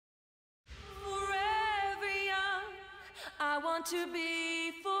want to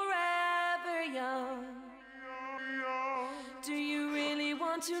be forever young. Do you really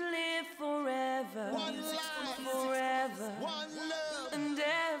want to live forever? One life, forever, one love, and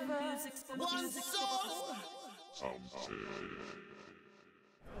ever. one soul.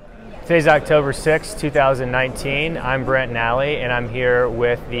 Today's October 6, 2019. I'm Brent Nally, and I'm here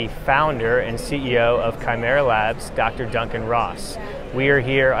with the founder and CEO of Kimera Labs, Dr. Duncan Ross. We are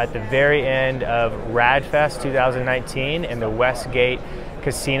here at the very end of RAADFest 2019 in the Westgate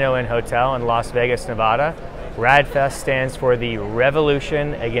Casino and Hotel in Las Vegas, Nevada. RAADFest stands for the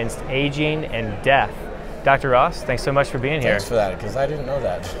Revolution Against Aging and Death. Dr. Ross, thanks so much for being here. Thanks for that, because I didn't know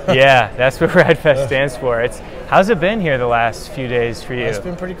that. Yeah, that's what RAADFest stands for. How's it been here the last few days for you? It's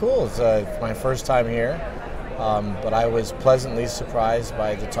been pretty cool. It's my first time here, but I was pleasantly surprised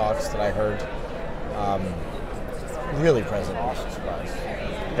by the talks that I heard. Really pleasantly surprised.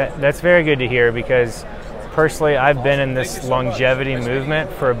 That's very good to hear, because personally I've been in this longevity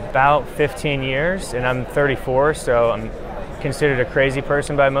movement for about 15 years, and I'm 34, so I'm considered a crazy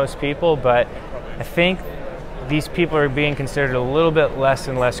person by most people, but I think these people are being considered a little bit less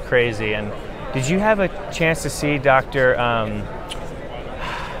and less crazy. And did you have a chance to see Dr.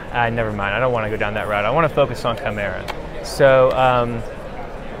 Never mind, I don't want to go down that route. I want to focus on Kimera. So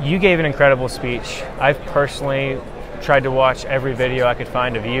you gave an incredible speech. I've personally tried to watch every video I could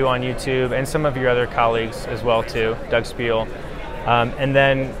find of you on YouTube, and some of your other colleagues as well too, Doug Spiel. And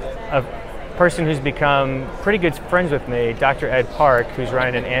then a person who's become pretty good friends with me, Dr. Ed Park, who's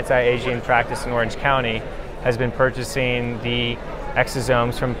running an anti-aging practice in Orange County, has been purchasing the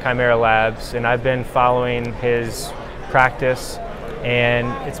Exosomes from Kimera Labs, and I've been following his practice, and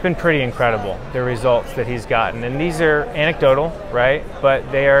it's been pretty incredible, the results that he's gotten. And these are anecdotal, right?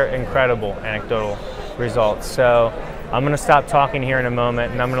 But they are incredible anecdotal results. So I'm going to stop talking here in a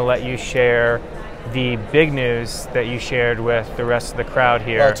moment, and I'm going to let you share the big news that you shared with the rest of the crowd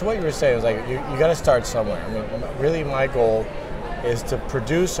here. Well, to what you were saying, is like you got to start somewhere. I mean, really, my goal is to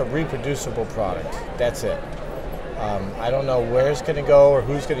produce a reproducible product. That's it. I don't know where it's going to go or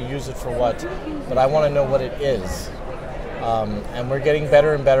who's going to use it for what, but I want to know what it is. And we're getting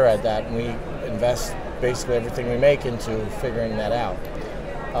better and better at that, and we invest basically everything we make into figuring that out.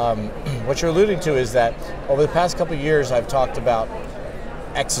 What you're alluding to is that over the past couple of years, I've talked about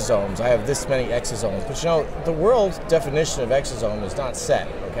exosomes. I have this many exosomes, but you know, the world's definition of exosome is not set,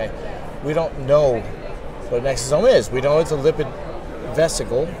 okay? We don't know what an exosome is. We know it's a lipid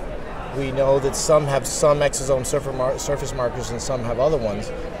vesicle. We know that some have some exosome surface markers and some have other ones.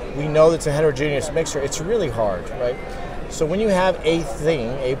 We know that it's a heterogeneous mixture. It's really hard, right? So when you have a thing,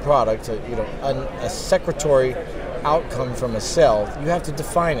 a product, a secretory outcome from a cell, you have to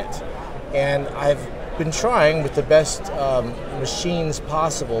define it. And I've been trying with the best machines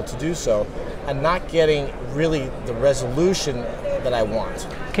possible to do so, and not getting really the resolution that I want.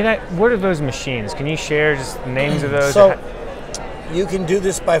 What are those machines? Can you share just the names of those? So you can do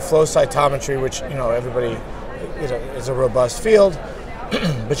this by flow cytometry, which everybody is a robust field,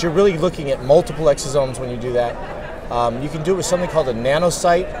 but you're really looking at multiple exosomes when you do that. You can do it with something called a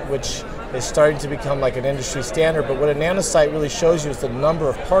nanocyte, which is starting to become like an industry standard, but what a nanocyte really shows you is the number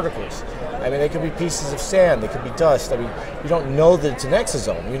of particles. I mean, they could be pieces of sand, they could be dust. I mean, you don't know that it's an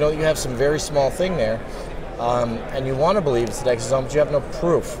exosome. You know you have some very small thing there, and you want to believe it's an exosome, but you have no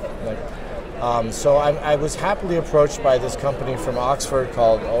proof. So I was happily approached by this company from Oxford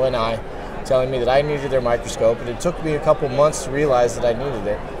called ONI, telling me that I needed their microscope, and it took me a couple months to realize that I needed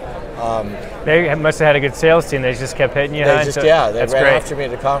it. They must have had a good sales team. They just kept hitting you. They ran after me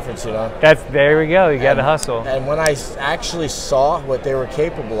at the conference, There we go. You got to hustle. And when I actually saw what they were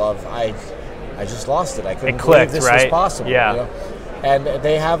capable of, I just lost it. I couldn't clicked, believe this was possible. Yeah. And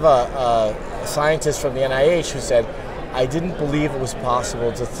they have a scientist from the NIH who said, I didn't believe it was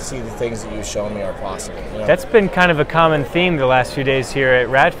possible to see the things that you've shown me are possible. That's been kind of a common theme the last few days here at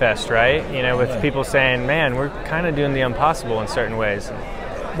RAADFest, right? With people saying, man, we're kind of doing the impossible in certain ways.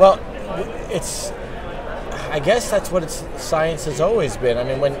 Well, I guess that's what science has always been. I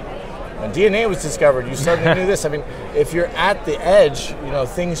mean, when DNA was discovered, you suddenly knew this. I mean, if you're at the edge,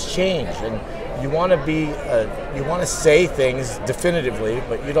 things change, and you want to say things definitively,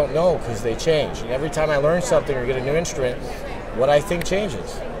 but you don't know because they change. And every time I learn something or get a new instrument, what I think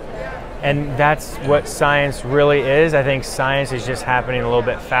changes. And that's what science really is. I think science is just happening a little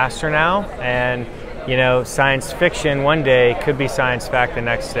bit faster now, and science fiction one day could be science fact the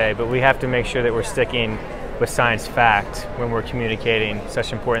next day, but we have to make sure that we're sticking with science fact when we're communicating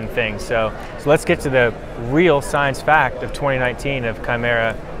such important things. So let's get to the real science fact of 2019 of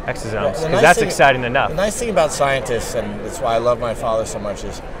Kimera Exosomes, because that's exciting enough. The nice thing about scientists, and that's why I love my father so much,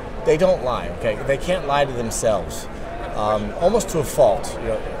 is they don't lie, okay? They can't lie to themselves. almost to a fault. You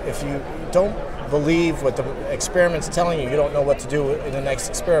know, if you don't believe what the experiment's telling you, you don't know what to do in the next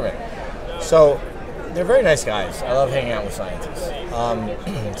experiment. So they're very nice guys. I love hanging out with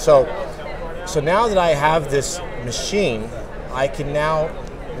scientists. So now that I have this machine, I can now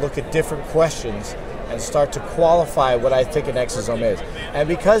look at different questions and start to qualify what I think an exosome is. And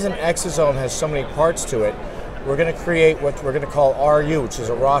because an exosome has so many parts to it, we're going to create what we're going to call RU, which is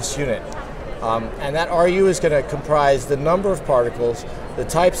a Ross unit. And that RU is going to comprise the number of particles, the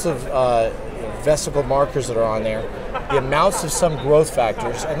types of vesicle markers that are on there, the amounts of some growth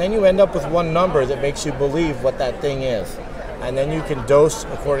factors, and then you end up with one number that makes you believe what that thing is. And then you can dose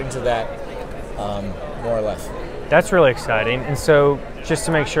according to that, more or less. That's really exciting. And so just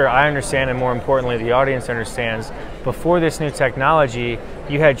to make sure I understand, and more importantly the audience understands, before this new technology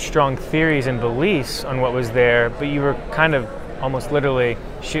you had strong theories and beliefs on what was there, but you were kind of almost literally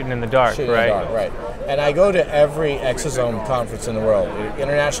shooting in the dark, right? In the dark, right. And I go to every exosome conference in the world. The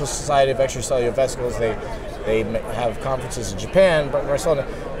International Society of Extracellular Vesicles, they have conferences in Japan, Barcelona,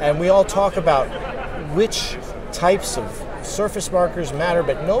 and we all talk about which types of surface markers matter,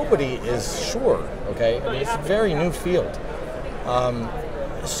 but nobody is sure, okay? I mean, it's a very new field.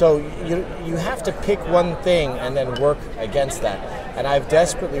 So you have to pick one thing and then work against that. And I've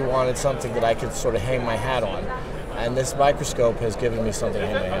desperately wanted something that I could sort of hang my hat on. And this microscope has given me something to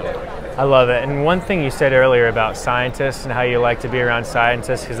hang my hat on. I love it. And one thing you said earlier about scientists and how you like to be around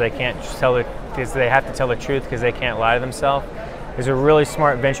scientists because they have to tell the truth because they can't lie to themselves. There's a really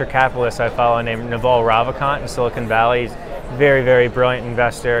smart venture capitalist I follow named Naval Ravikant in Silicon Valley. He's a very, very brilliant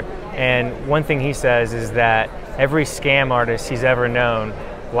investor. And one thing he says is that every scam artist he's ever known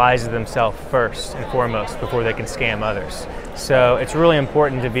lies to themselves first and foremost before they can scam others. So it's really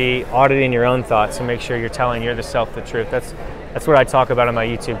important to be auditing your own thoughts and make sure you're telling yourself the truth. That's what I talk about on my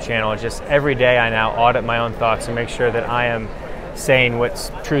YouTube channel. It's just every day I now audit my own thoughts and make sure that I am saying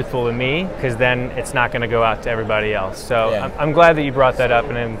what's truthful to me, because then it's not going to go out to everybody else. So yeah. I'm glad that you brought that up,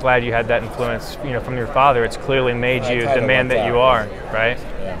 and I'm glad you had that influence, you know, from your father. It's clearly made you the man that you are, right?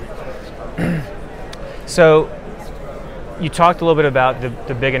 Yeah. So you talked a little bit about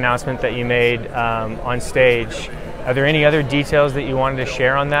the big announcement that you made on stage. Are there any other details that you wanted to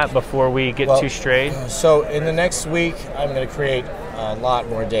share on that before we get too straight? So in the next week, I'm going to create a lot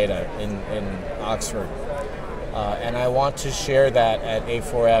more data in Oxford. And I want to share that at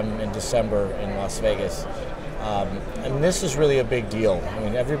A4M in December in Las Vegas. And this is really a big deal. I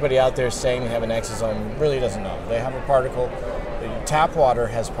mean, everybody out there saying they have an exosome really doesn't know. They have a particle. Tap water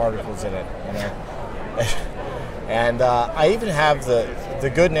has particles in it, you know. And I even have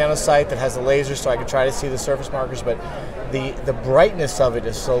the good nanosite that has a laser so I can try to see the surface markers, but the brightness of it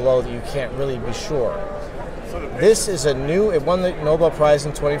is so low that you can't really be sure. This is it won the Nobel Prize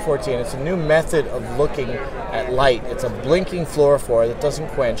in 2014. It's a new method of looking at light. It's a blinking fluorophore that doesn't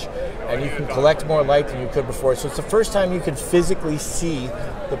quench, and you can collect more light than you could before. So it's the first time you can physically see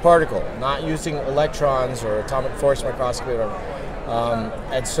the particle, not using electrons or atomic force microscopy or whatever.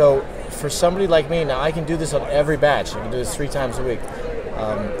 And so for somebody like me, now I can do this on every batch. I can do this 3 times a week.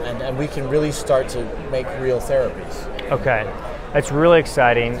 And we can really start to make real therapies. Okay. That's really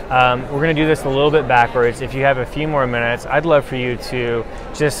exciting. We're going to do this a little bit backwards. If you have a few more minutes, I'd love for you to,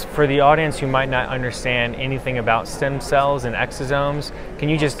 just for the audience who might not understand anything about stem cells and exosomes, can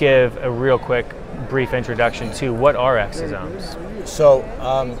you just give a real quick, brief introduction to what are exosomes? So,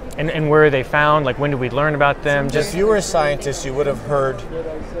 and where are they found? Like, when did we learn about them? If you were a scientist, you would have heard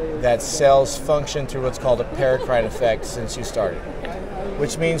that cells function through what's called a paracrine effect since you started,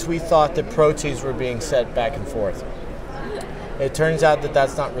 which means we thought that proteins were being sent back and forth. It turns out that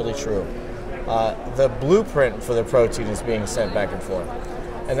that's not really true. The blueprint for the protein is being sent back and forth.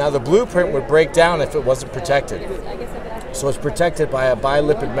 And now the blueprint would break down if it wasn't protected. So it's protected by a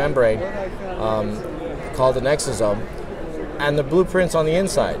bilipid membrane called an exosome, and the blueprint's on the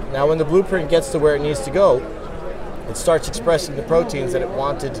inside. Now when the blueprint gets to where it needs to go, it starts expressing the proteins that it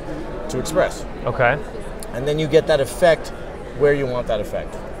wanted to express. Okay. And then you get that effect where you want that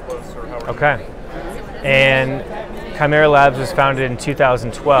effect. Okay. And Kimera Labs was founded in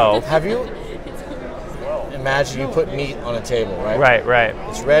 2012. Have you? Imagine you put meat on a table, right? Right, right.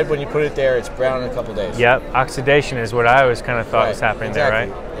 It's red when you put it there, it's brown in a couple days. Yep, oxidation is what I always kind of thought was happening there, right?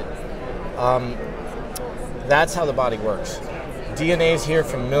 That's how the body works. DNA is here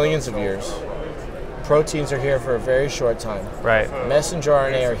for millions of years. Proteins are here for a very short time. Right. Messenger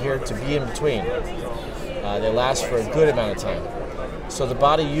RNA are here to be in between. They last for a good amount of time. So the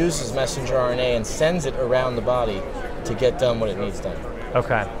body uses messenger RNA and sends it around the body to get done what it needs done.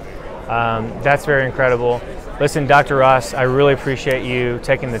 Okay. That's very incredible. Listen, Dr. Ross, I really appreciate you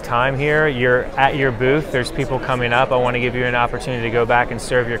taking the time here. You're at your booth. There's people coming up. I want to give you an opportunity to go back and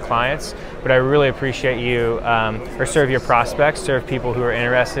serve your clients, but I really appreciate you, or serve your prospects, serve people who are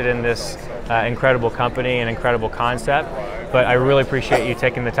interested in this incredible company and incredible concept. But I really appreciate you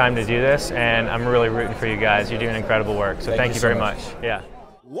taking the time to do this, and I'm really rooting for you guys. You're doing incredible work, so thank you very much. Yeah.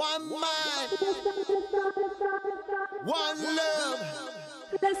 One mind, one love.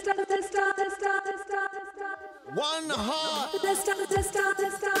 One heart, one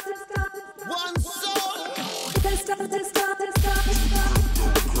soul.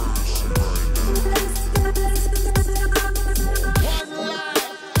 One life,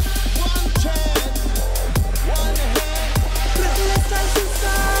 one chance, one head. Let's dance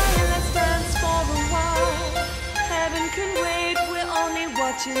inside, let's dance for a while. Heaven can wait, we're only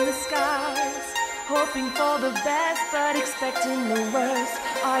watching the skies. Hoping for the best, but expecting the worst.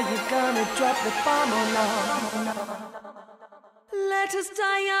 Are you gonna drop the bomb or not? Let us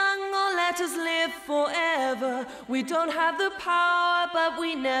die young or let us live forever. We don't have the power, but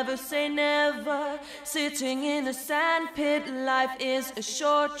we never say never. Sitting in a sandpit, life is a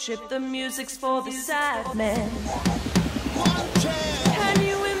short trip. The music's for the sad men. One chance. Can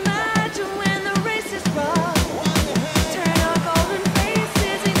you imagine when the race is run? Turn our golden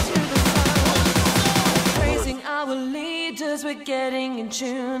faces into the sun. Praising our leaders, we're getting in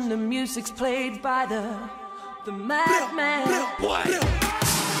tune. The music's played by the madman.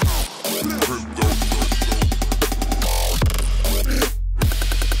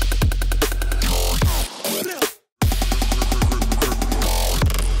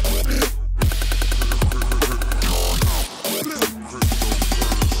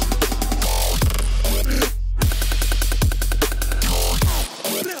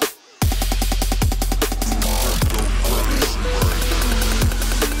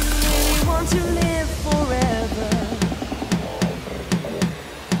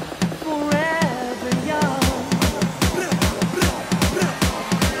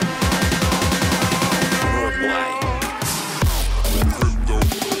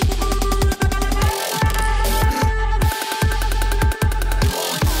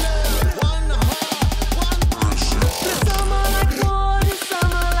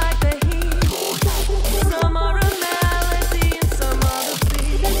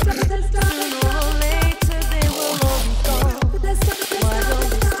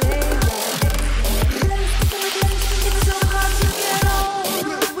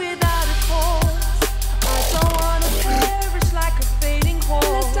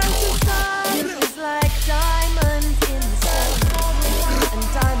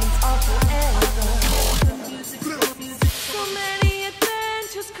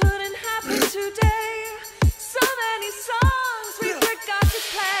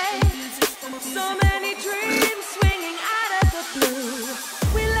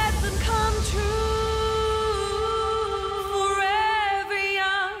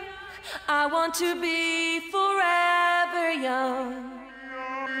 To be forever young.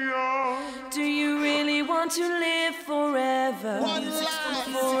 Do you really want to live forever? One life,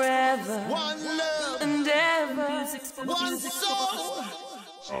 forever, one love, and ever. one soul.